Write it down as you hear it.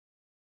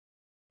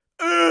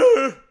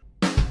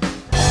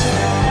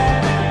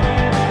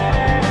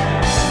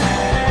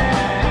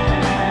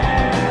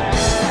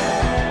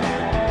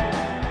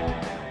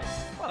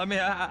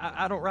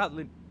I don't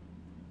rightly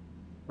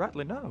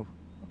know.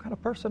 What kind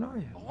of person are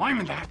you? Oh,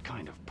 I'm that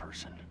kind of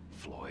person,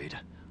 Floyd.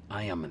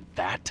 I am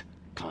that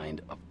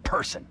kind of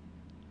person.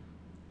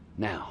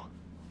 Now,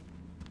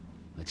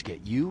 let's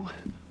get you,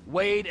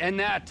 Wade, and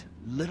that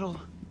little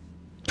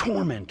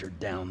tormentor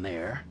down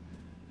there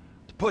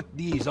to put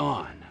these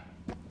on.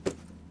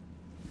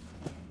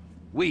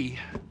 We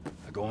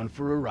are going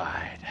for a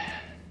ride.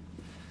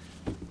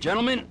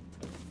 Gentlemen,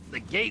 the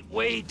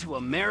gateway to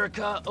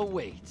America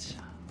awaits.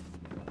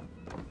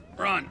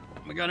 Run.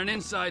 We got an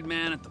inside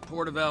man at the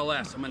port of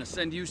LS. I'm gonna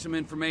send you some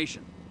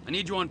information. I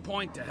need you on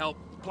point to help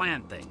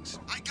plan things.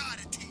 I got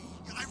it, T.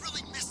 I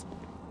really miss...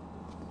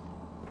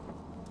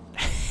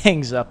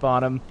 Hangs up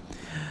on him.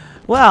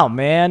 Wow,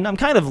 man, I'm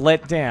kind of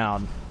let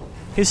down.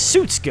 His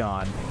suit's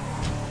gone.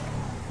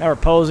 Now we're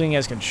posing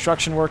as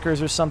construction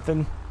workers or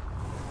something.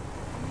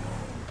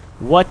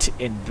 What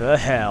in the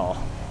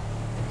hell?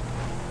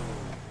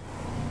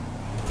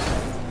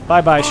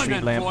 Bye-bye,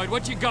 street lamp. Floyd,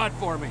 what you got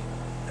for me?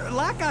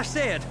 Like I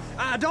said,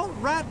 I don't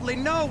rightly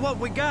know what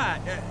we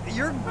got.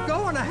 You're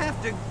going to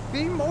have to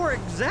be more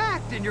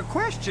exact in your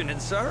questioning,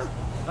 sir.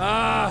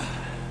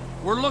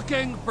 We're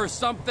looking for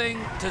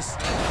something to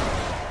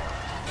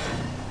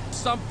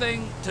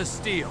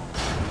steal.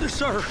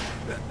 Sir,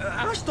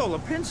 I stole a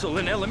pencil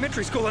in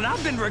elementary school, and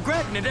I've been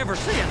regretting it ever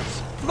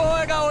since.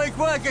 Floyd always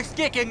was a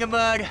stick in the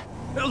mud.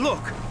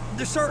 Look,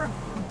 sir,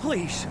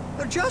 please,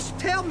 just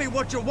tell me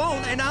what you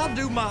want, and I'll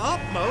do my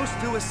utmost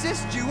to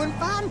assist you in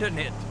finding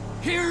it.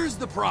 Here's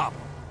the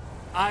problem.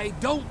 I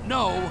don't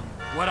know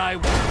what I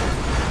want.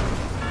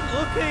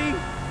 Okay.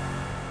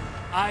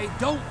 I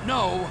don't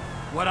know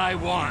what I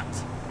want.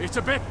 It's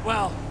a bit,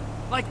 well,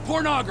 like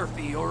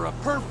pornography or a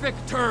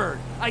perfect turd.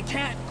 I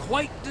can't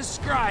quite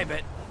describe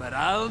it, but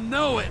I'll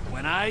know it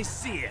when I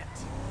see it.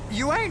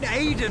 You ain't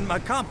aiding my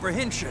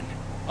comprehension.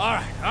 All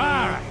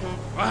right.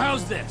 Well,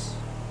 how's this?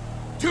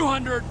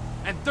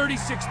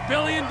 $236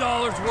 billion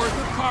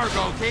worth of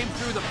cargo came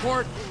through the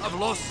port of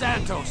Los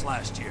Santos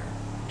last year.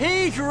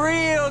 He's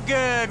real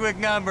good with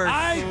numbers.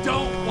 I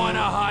don't want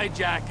to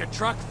hijack a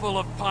truck full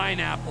of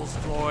pineapples,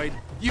 Floyd.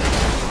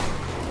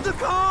 The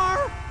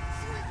car?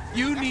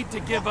 You need to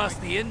give us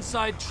the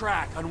inside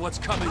track on what's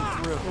coming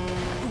through.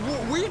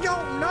 We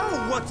don't know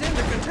what's in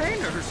the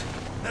containers.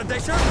 They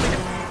certainly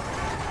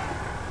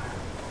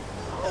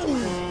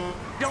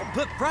don't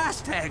put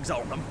price tags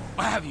on them.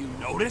 Have you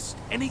noticed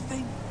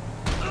anything?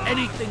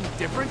 Anything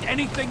different?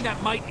 Anything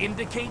that might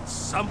indicate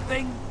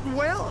something?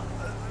 Well,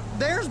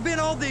 there's been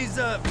all these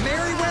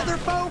Merryweather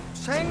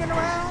folks hanging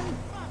around.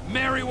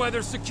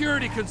 Merryweather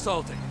Security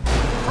Consulting.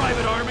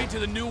 Private army to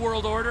the New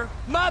World Order.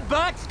 My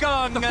butt's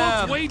gone The numb.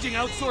 folks waging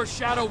outsourced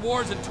shadow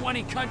wars in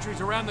 20 countries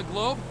around the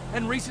globe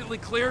and recently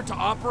cleared to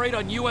operate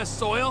on U.S.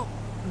 soil?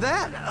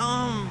 That,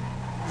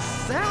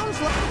 sounds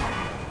like...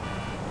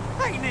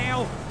 Hey,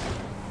 now.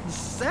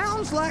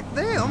 Sounds like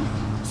them.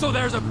 So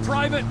there's a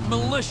private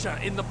militia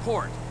in the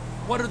port.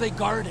 What are they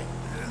guarding?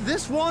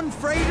 This one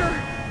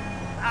freighter?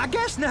 I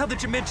guess now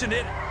that you mention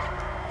it,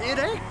 it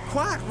ain't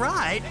quite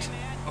right.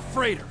 A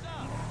freighter.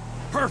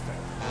 Perfect.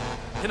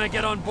 Can I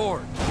get on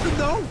board?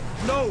 No,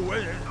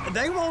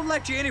 they won't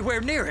let you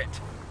anywhere near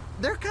it.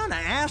 They're kind of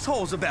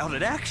assholes about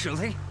it,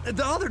 actually.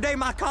 The other day,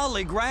 my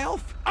colleague,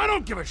 Ralph... I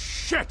don't give a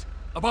shit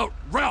about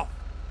Ralph.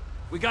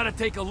 We gotta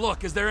take a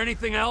look. Is there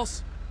anything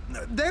else?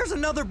 There's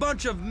another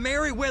bunch of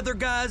Merryweather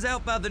guys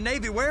out by the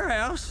Navy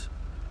warehouse.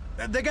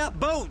 They got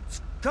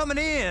boats coming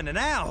in and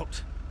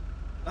out.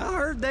 I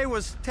heard they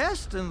was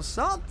testing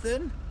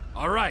something.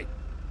 All right.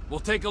 We'll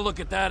take a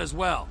look at that as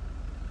well.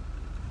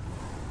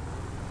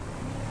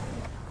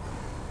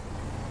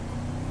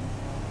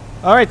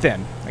 All right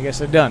then. I guess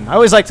they're done. I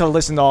always like to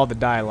listen to all the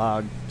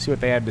dialogue, see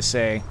what they have to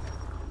say.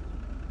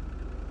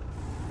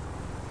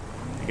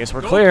 I guess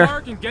we're clear. Go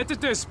park and get to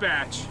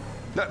dispatch.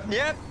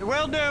 Yep,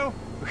 will do.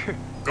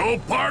 Go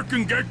park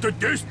and get the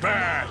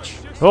dispatch.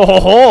 Oh ho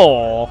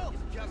ho!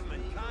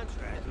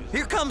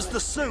 Here comes the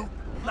soup.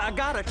 I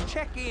gotta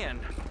check in.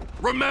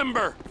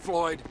 Remember,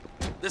 Floyd,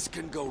 this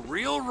can go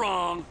real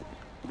wrong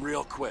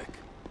real quick.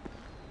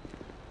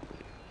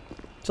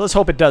 So let's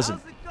hope it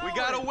doesn't. We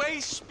got a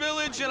waste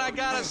spillage and I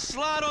got a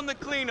slot on the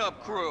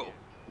cleanup crew.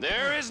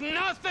 There is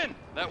nothing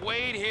that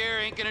Wade here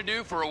ain't gonna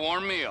do for a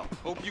warm meal.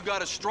 Hope you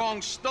got a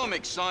strong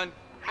stomach, son.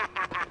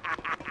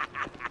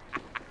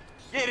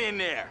 Get in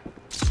there.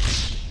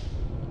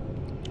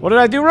 What did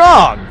I do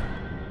wrong?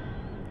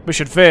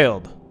 Mission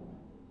failed.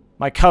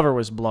 My cover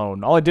was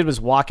blown. All I did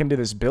was walk into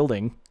this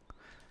building.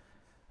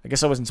 I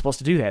guess I wasn't supposed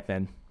to do that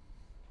then.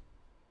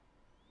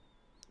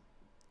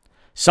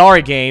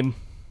 Sorry, game.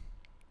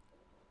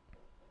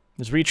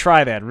 Let's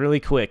retry that really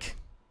quick.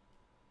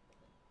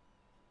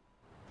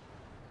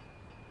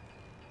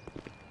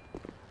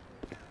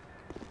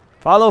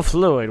 Follow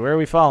Floyd. Where are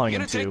we following You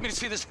him gonna take to? me to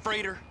see this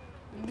freighter?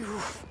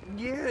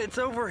 Yeah, it's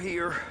over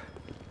here.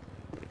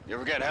 You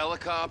ever got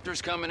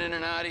helicopters coming in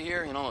and out of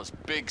here? You know, those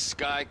big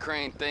sky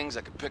crane things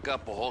that could pick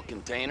up a whole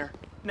container?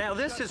 Now,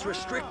 this is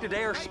restricted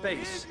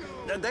airspace.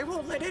 They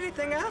won't let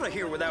anything out of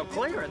here without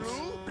clearance.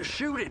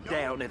 Shoot it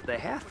down if they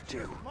have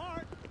to.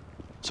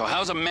 So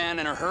how's a man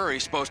in a hurry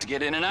supposed to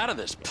get in and out of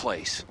this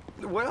place?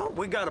 Well,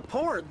 we got a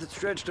port that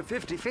stretched to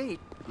 50 feet.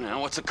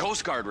 Now, what's the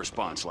Coast Guard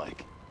response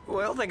like?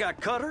 Well, they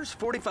got cutters,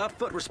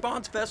 45-foot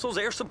response vessels,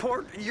 air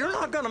support. You're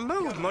not gonna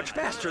move much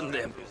faster than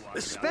them,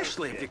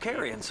 especially if you're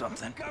carrying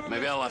something.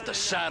 Maybe I'll have to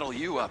saddle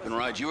you up and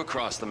ride you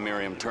across the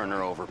Miriam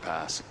Turner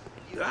overpass.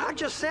 I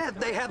just said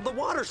they have the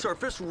water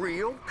surface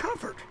real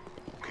covered.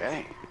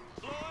 Okay.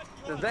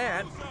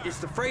 That is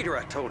the freighter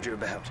I told you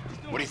about.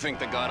 What do you think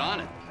they got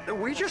on it?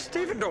 We just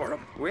stevedored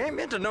them. We ain't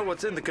meant to know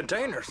what's in the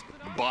containers.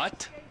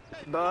 But?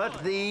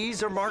 But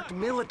these are marked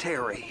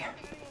military.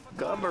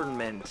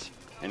 Government.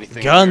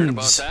 Anything weird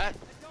about Guns. that?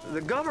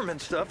 The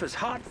government stuff is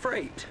hot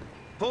freight.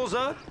 Pulls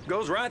up,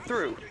 goes right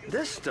through.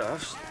 This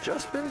stuff's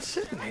just been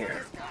sitting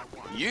here.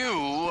 You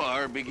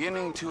are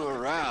beginning to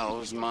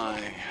arouse my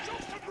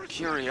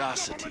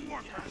curiosity.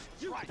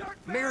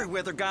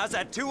 Merryweather guys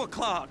at 2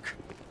 o'clock.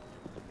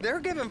 They're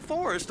giving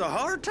Forrest a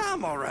hard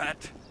time, all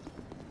right.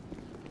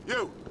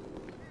 You!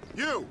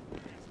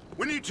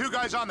 We need 2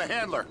 guys on the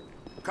handler.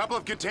 Couple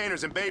of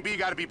containers and Bay B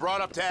gotta be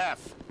brought up to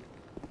F.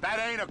 That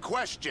ain't a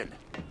question.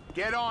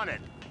 Get on it.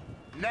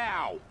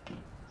 Now!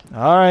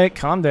 Alright,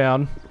 calm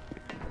down.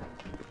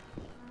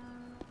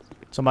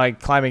 So am I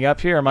climbing up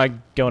here or am I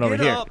going over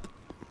Get here? up.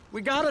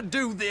 We gotta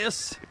do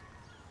this.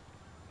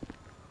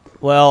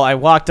 Well, I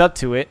walked up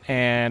to it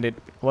and it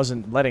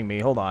wasn't letting me.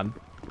 Hold on.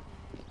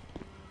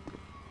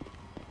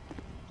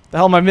 The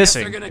hell am I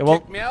missing? They're gonna It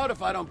won't- kick me out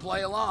if I don't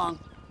play along.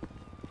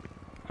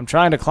 I'm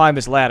trying to climb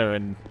this ladder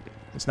and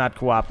it's not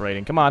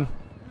cooperating. Come on.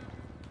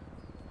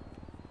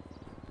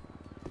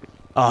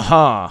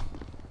 Uh-huh.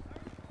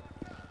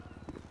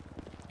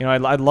 You know,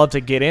 I'd love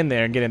to get in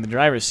there and get in the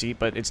driver's seat,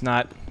 but it's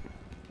not...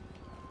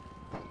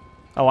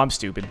 Oh, I'm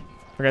stupid.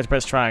 Forgot to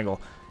press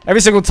triangle.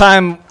 Every single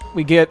time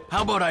we get...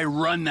 How about I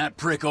run that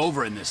prick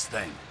over in this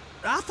thing?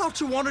 I thought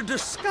you wanted to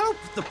scope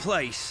the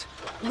place.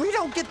 We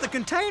don't get the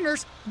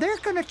containers, they're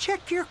gonna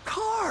check your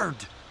card.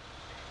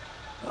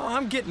 Oh,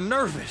 I'm getting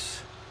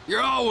nervous.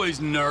 You're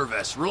always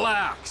nervous.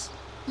 Relax.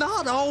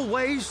 Not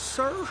always,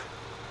 sir.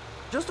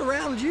 Just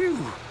around you.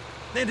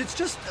 And it's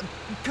just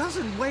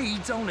Cousin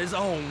Wade's on his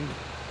own.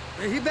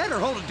 He better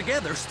hold it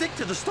together. Stick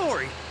to the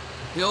story.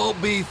 He'll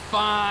be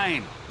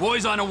fine.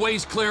 Boy's on a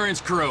waste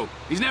clearance crew.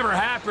 He's never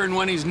happier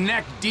when he's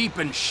neck deep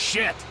in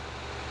shit.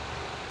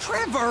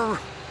 Trevor!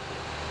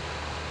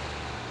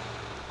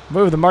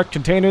 Move the marked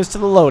containers to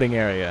the loading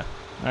area.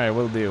 Alright,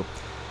 we'll do.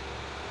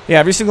 Yeah,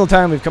 every single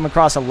time we've come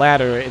across a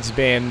ladder, it's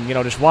been, you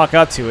know, just walk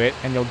up to it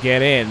and you'll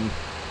get in.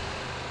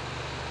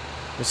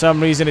 For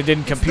some reason, it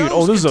didn't compute. It's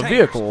Oh, this is a those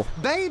vehicle.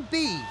 containers.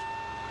 Baby!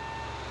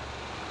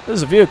 This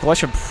is a vehicle. I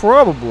should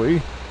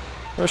probably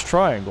press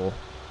triangle.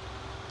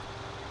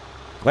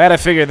 Glad I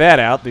figured that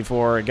out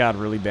before it got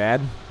really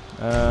bad.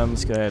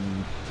 Let's go ahead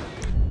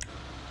and...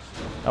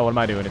 Oh, what am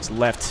I doing? It's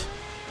left.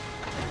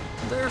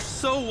 They're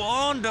so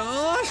on to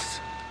us.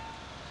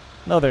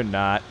 No, they're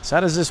not. So how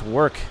does this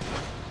work?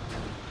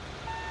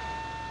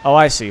 Oh,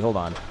 I see. Hold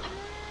on.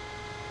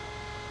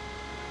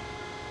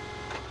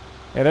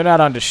 Yeah, they're not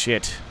onto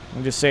shit. Let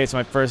me just say it's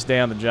my first day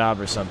on the job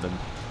or something.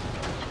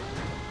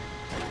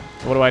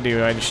 What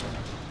do? I just...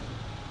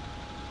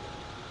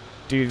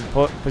 Do you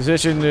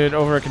position it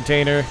over a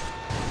container?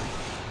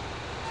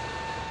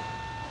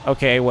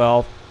 Okay,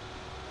 well...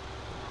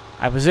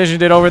 I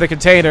positioned it over the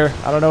container.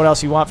 I don't know what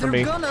else you want from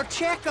me. They're gonna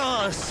check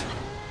us.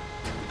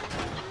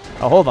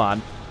 Oh, hold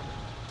on.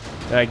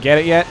 Did I get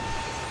it yet?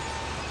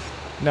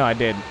 No, I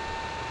didn't.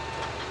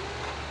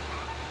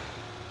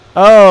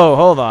 Oh,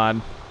 hold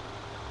on.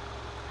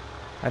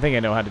 I think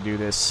I know how to do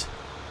this.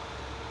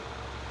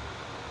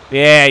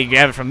 Yeah, you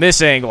grab it from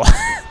this angle.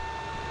 I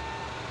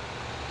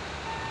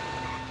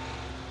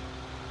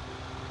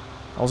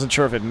wasn't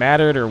sure if it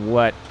mattered or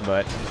what,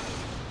 but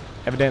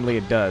evidently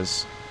it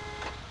does.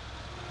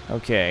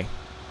 Okay.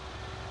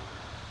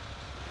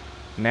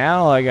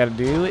 Now all I gotta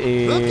do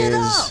is... Look it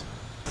up.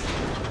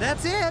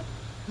 That's it.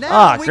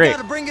 Now we great.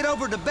 gotta bring it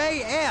over to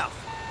Bay F.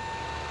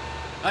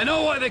 I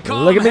know why they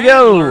call Look them at me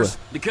go. handlers,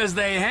 because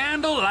they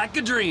handle like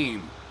a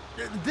dream.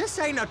 This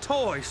ain't a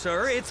toy,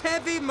 sir. It's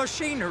heavy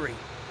machinery.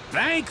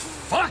 Thank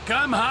fuck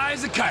I'm high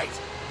as a kite.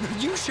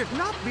 You should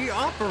not be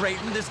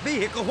operating this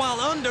vehicle while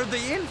under the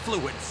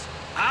influence.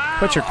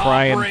 Quit your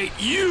crying. I'll operate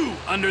you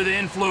under the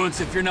influence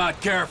if you're not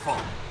careful.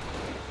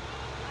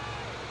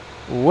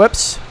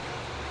 Whoops.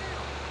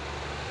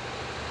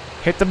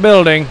 Hit the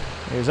building.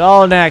 It was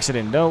all an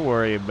accident. Don't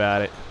worry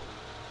about it.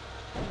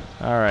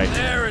 Alright.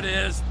 There it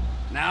is.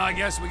 Now I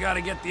guess we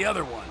gotta get the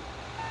other one.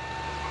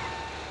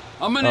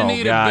 I'm gonna Oh,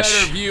 need gosh. a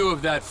better view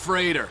of that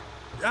freighter.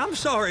 I'm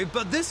sorry,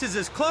 but this is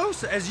as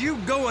close as you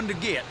going to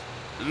get.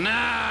 Nah.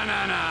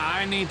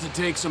 I need to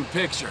take some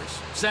pictures.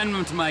 Send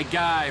them to my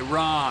guy,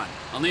 Ron.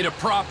 I'll need a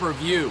proper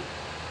view.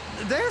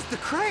 There's the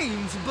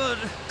cranes, but...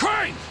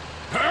 Crane!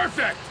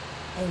 Perfect!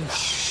 Oh,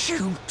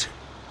 shoot.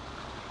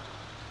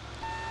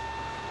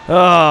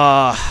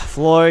 Ah,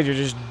 Floyd, you're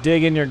just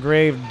digging your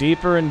grave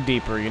deeper and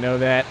deeper. You know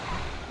that?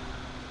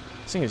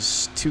 This thing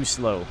is too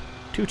slow.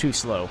 Too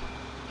slow.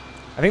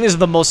 I think this is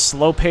the most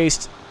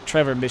slow-paced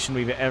Trevor mission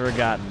we've ever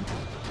gotten.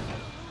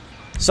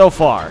 So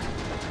far.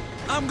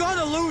 I'm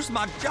gonna lose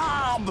my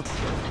job!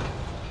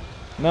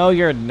 No,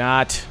 you're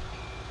not.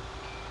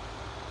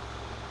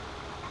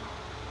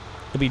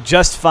 It'll be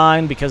just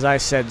fine because I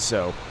said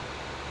so.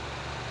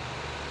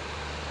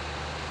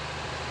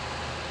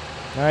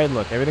 Alright,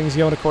 look, everything's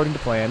going according to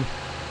plan.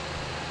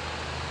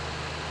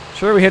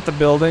 Sure, we hit the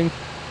building.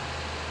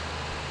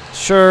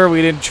 Sure,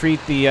 we didn't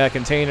treat the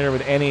container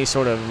with any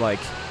sort of, like,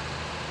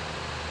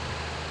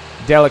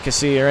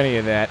 delicacy or any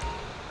of that.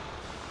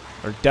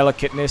 Or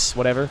delicateness,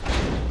 whatever.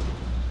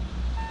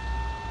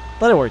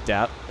 But it worked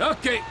out.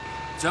 Okay,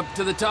 it's up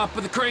to the top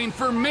of the crane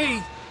for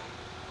me.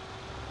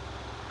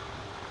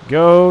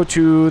 Go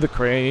to the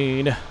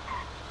crane.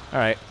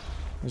 Alright,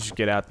 let's just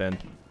get out then.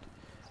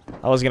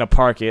 I was gonna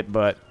park it,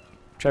 but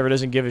Trevor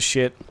doesn't give a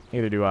shit.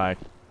 Neither do I.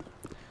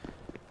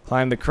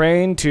 Climb the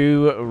crane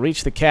to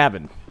reach the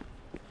cabin.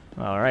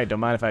 Alright, don't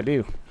mind if I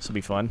do. This will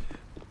be fun.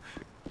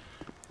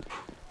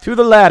 To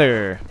the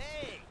ladder.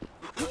 Hey!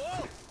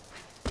 Whoa!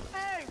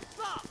 Hey,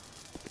 stop!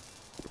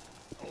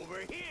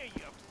 Over here,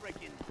 you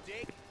freaking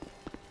dick!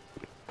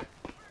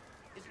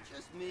 Is it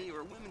just me, or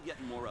are women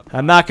getting more up?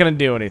 I'm not gonna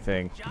do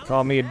anything. You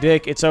call me a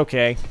dick, it's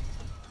okay.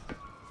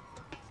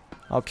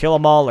 I'll kill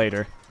them all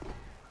later.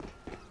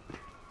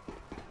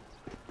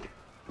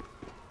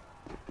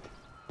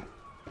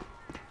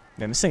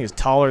 Man, this thing is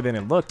taller than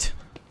it looked.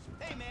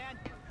 Hey, man!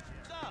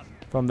 What's up?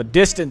 From the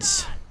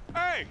distance.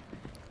 Hey!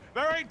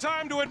 There ain't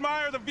time to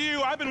admire the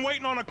view. I've been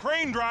waiting on a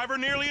crane driver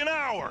nearly an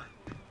hour.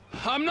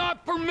 I'm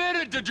not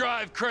permitted to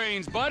drive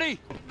cranes, buddy.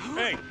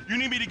 Hey, you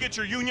need me to get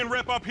your union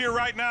rep up here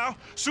right now?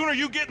 Sooner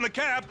you get in the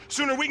cab,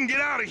 sooner we can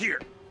get out of here.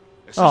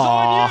 This is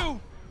on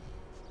you.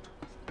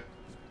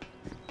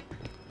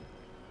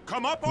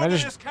 Come up onto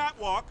this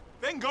catwalk,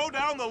 then go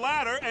down the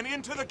ladder and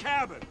into the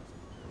cabin.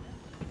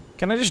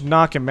 Can I just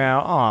knock him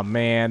out? Aw,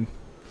 man.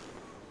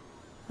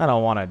 I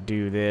don't want to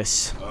do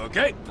this.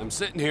 Okay, I'm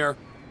sitting here.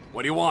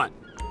 What do you want?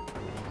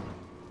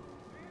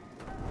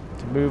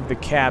 To move the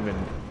cabin.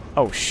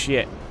 Oh,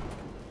 shit.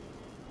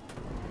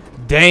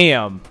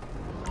 Damn.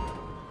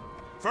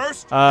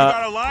 First, you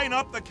gotta line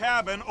up the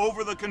cabin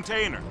over the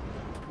container.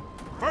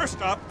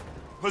 First up,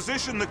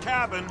 position the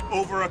cabin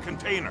over a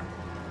container.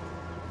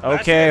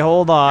 Okay,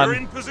 hold on. You're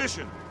in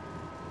position.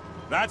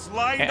 That's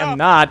lined I'm up.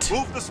 not.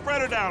 Move the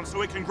spreader down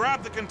so it can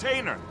grab the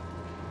container.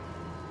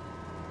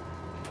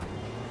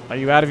 Are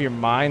you out of your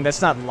mind?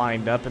 That's not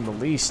lined up in the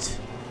least.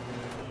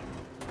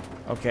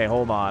 Okay,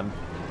 hold on.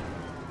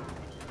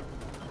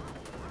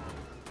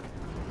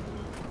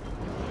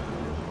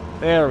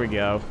 There we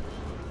go.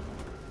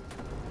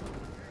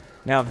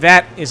 Now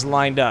that is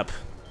lined up.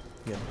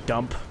 You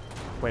dump.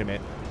 Wait a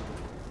minute.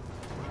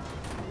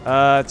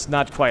 It's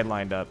not quite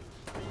lined up.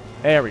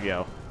 There we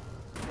go.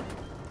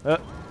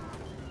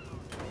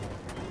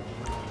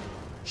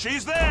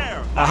 She's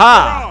there.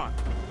 Aha!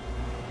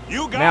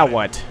 You got Now it.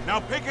 what? Now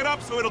pick it up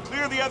so it'll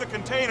clear the other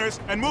containers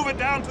and move it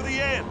down to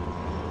the end.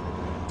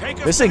 Take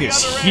us This to thing the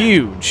is other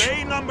huge. End.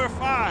 Bay number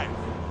 5.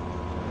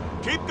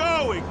 Keep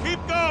going.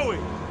 Keep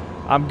going.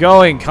 I'm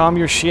going. Calm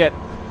your shit.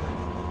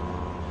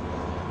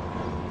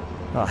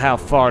 Oh, how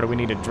far do we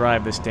need to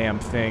drive this damn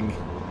thing?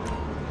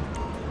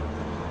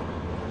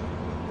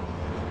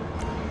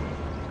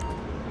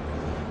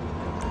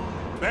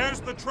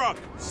 There's the truck.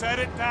 Set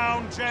it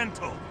down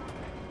gentle.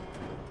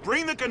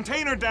 Bring the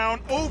container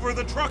down over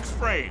the truck's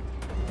frame.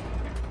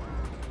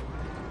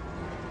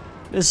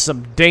 This is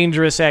some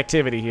dangerous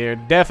activity here.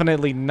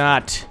 Definitely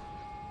not.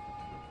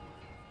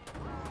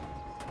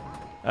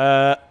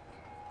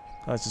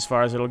 That's as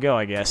far as it'll go,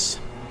 I guess.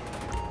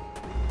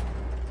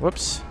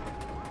 Whoops.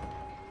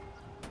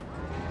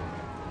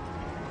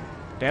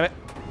 Damn it.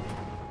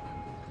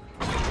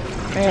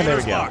 And there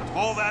we go. Locked,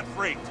 all that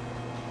freight.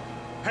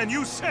 And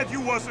you said you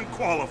wasn't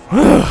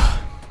qualified.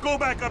 Go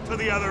back up to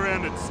the other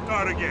end and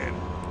start again.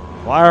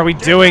 Why are we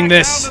doing Get back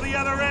this? down to the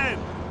other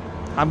end.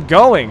 I'm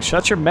going.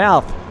 Shut your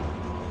mouth.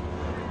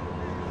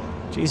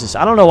 Jesus,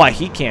 I don't know why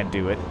he can't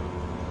do it.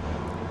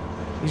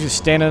 He's just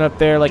standing up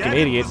there like an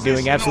idiot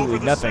doing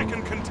absolutely nothing.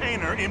 Second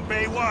container in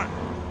Bay 1.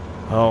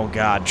 Oh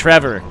God,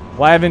 Trevor,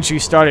 why haven't you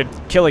started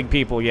killing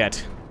people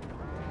yet?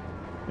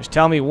 Just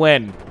tell me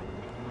when,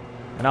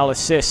 and I'll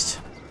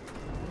assist.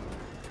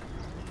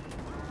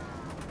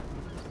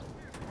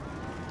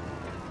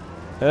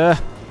 There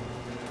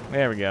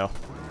we go.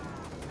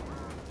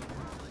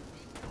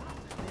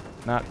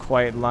 Not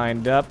quite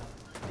lined up.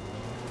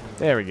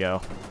 There we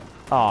go.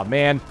 Aw,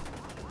 man.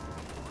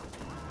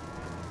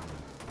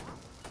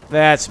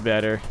 That's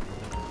better.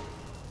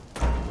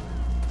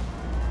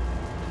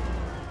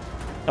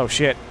 Oh,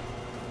 shit.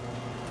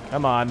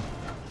 Come on.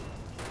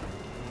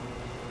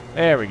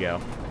 There we go.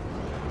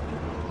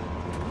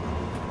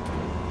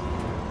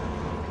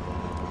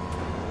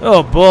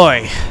 Oh,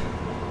 boy.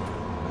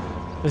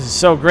 This is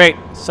so great.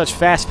 Such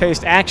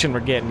fast-paced action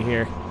we're getting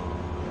here.